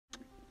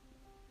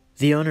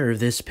The owner of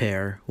this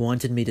pair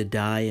wanted me to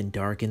dye and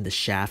darken the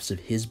shafts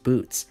of his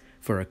boots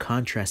for a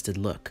contrasted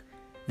look.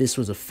 This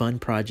was a fun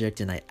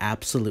project and I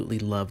absolutely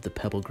loved the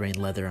pebble grain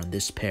leather on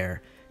this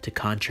pair to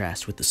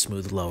contrast with the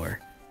smooth lower.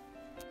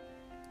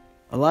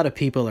 A lot of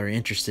people are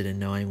interested in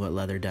knowing what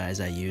leather dyes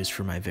I use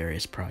for my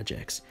various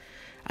projects.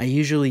 I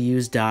usually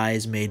use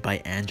dyes made by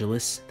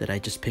Angelus that I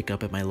just pick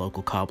up at my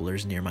local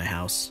cobblers near my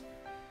house.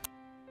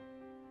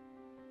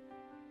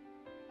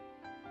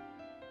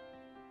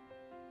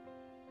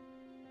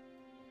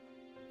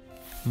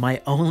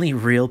 My only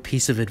real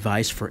piece of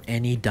advice for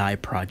any dye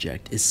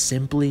project is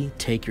simply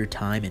take your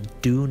time and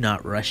do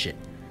not rush it.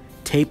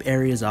 Tape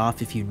areas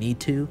off if you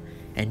need to,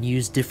 and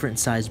use different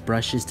sized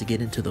brushes to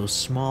get into those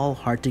small,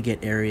 hard to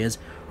get areas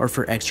or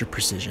for extra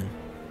precision.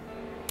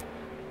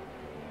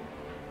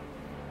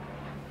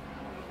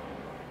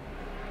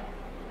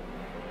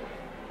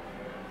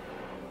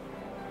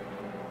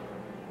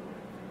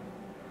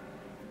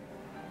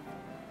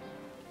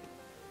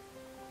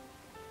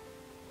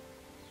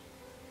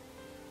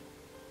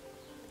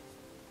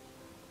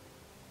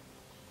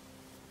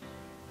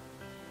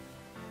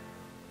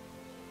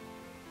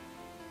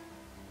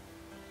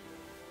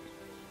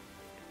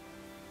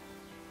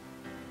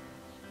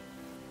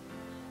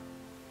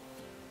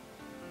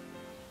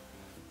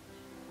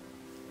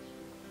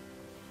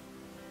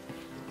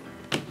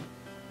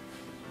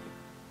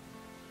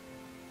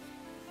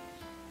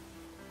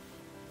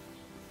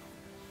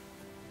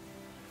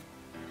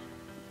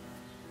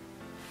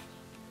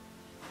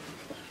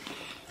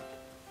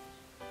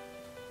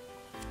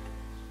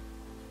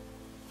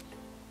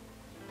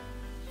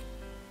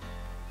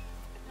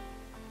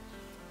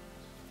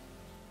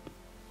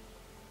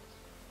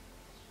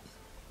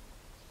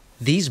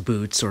 These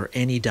boots, or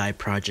any dye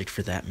project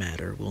for that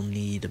matter, will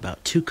need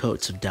about 2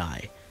 coats of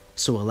dye,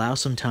 so allow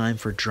some time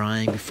for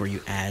drying before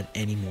you add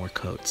any more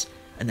coats.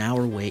 An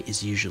hour wait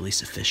is usually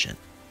sufficient.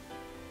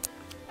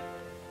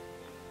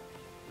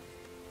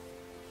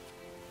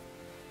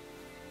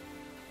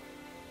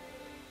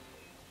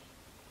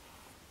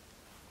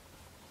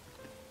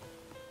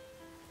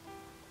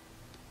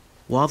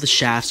 While the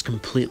shafts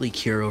completely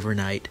cure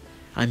overnight,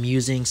 I'm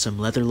using some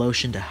leather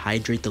lotion to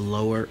hydrate the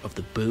lower of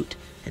the boot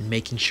and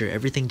making sure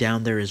everything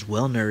down there is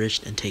well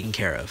nourished and taken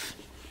care of.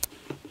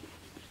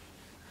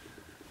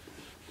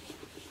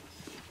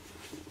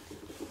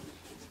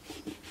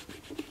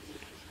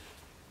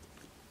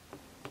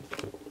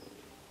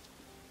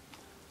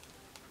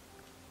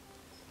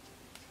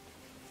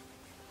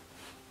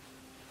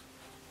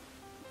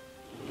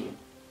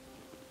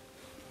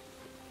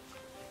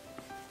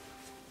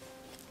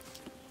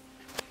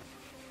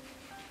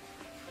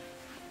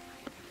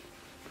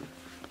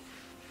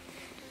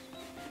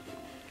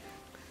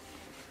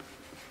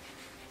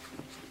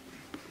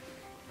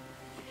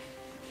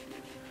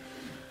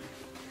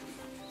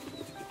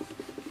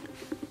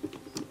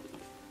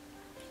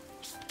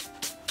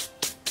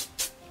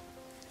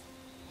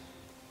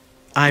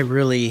 I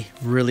really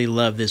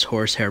love this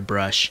horsehair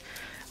brush.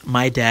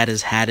 My dad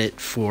has had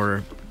it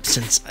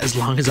since as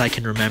long as I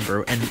can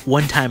remember. And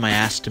one time I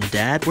asked him,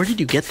 "Dad, where did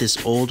you get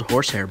this old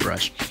horsehair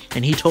brush?"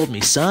 And he told me,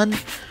 "Son,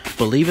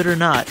 believe it or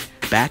not,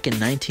 back in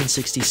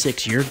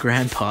 1966, your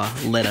grandpa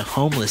let a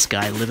homeless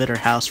guy live at our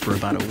house for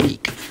about a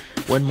week.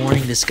 One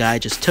morning, this guy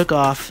just took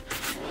off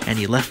and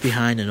he left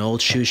behind an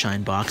old shoe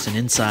shine box, and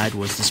inside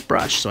was this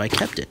brush, so I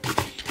kept it."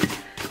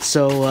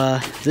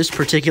 So this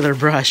particular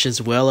brush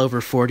is well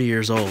over 40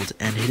 years old,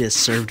 and it has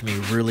served me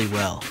really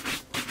well.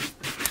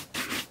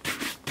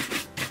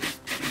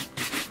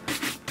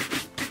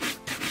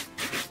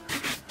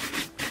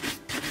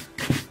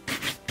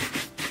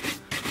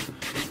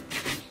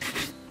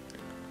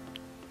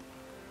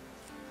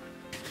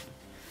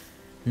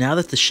 Now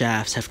that the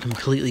shafts have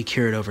completely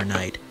cured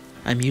overnight,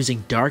 I'm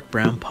using dark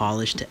brown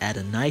polish to add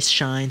a nice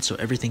shine so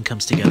everything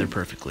comes together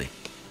perfectly.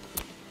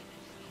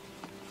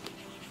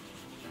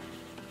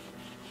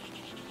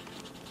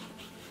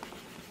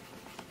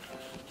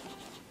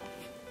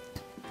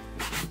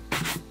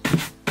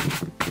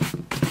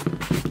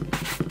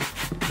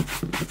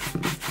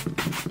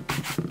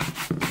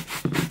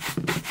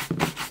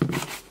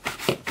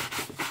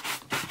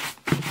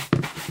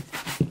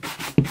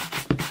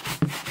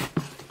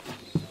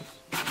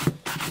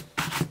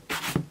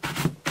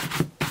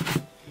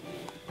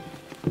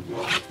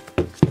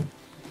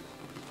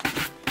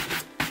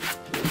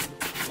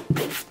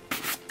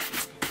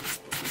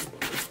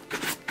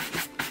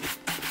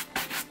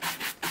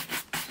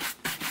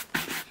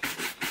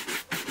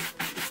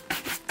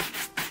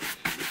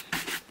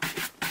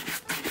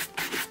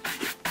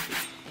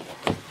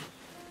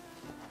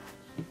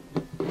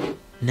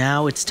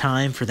 Now it's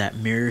time for that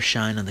mirror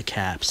shine on the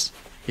caps.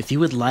 If you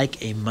would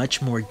like a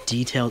much more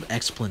detailed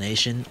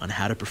explanation on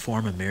how to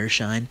perform a mirror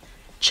shine,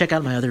 check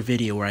out my other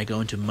video where I go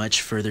into much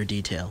further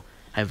detail.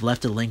 I've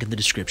left a link in the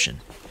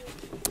description.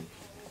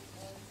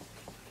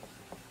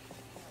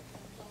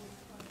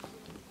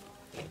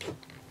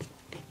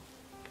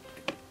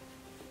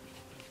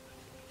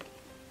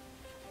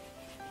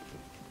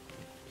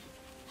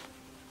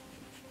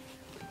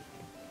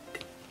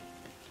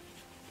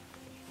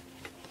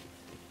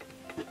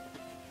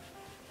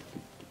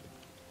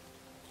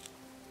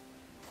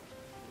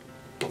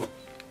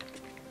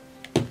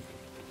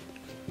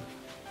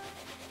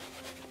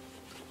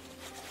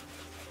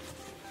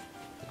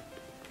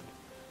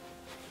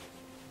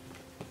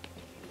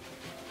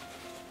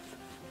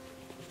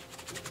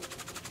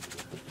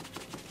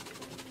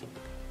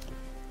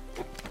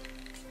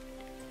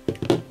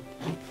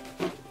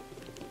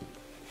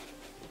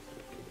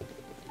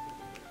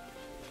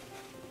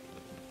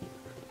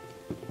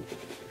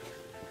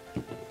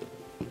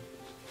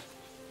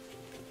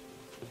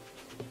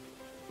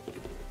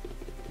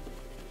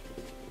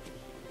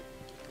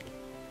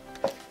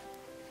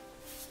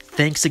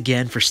 Thanks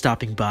again for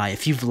stopping by.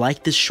 If you've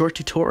liked this short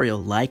tutorial,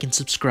 like and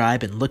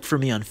subscribe, and look for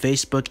me on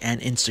Facebook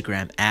and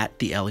Instagram at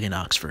The Elegant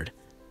Oxford.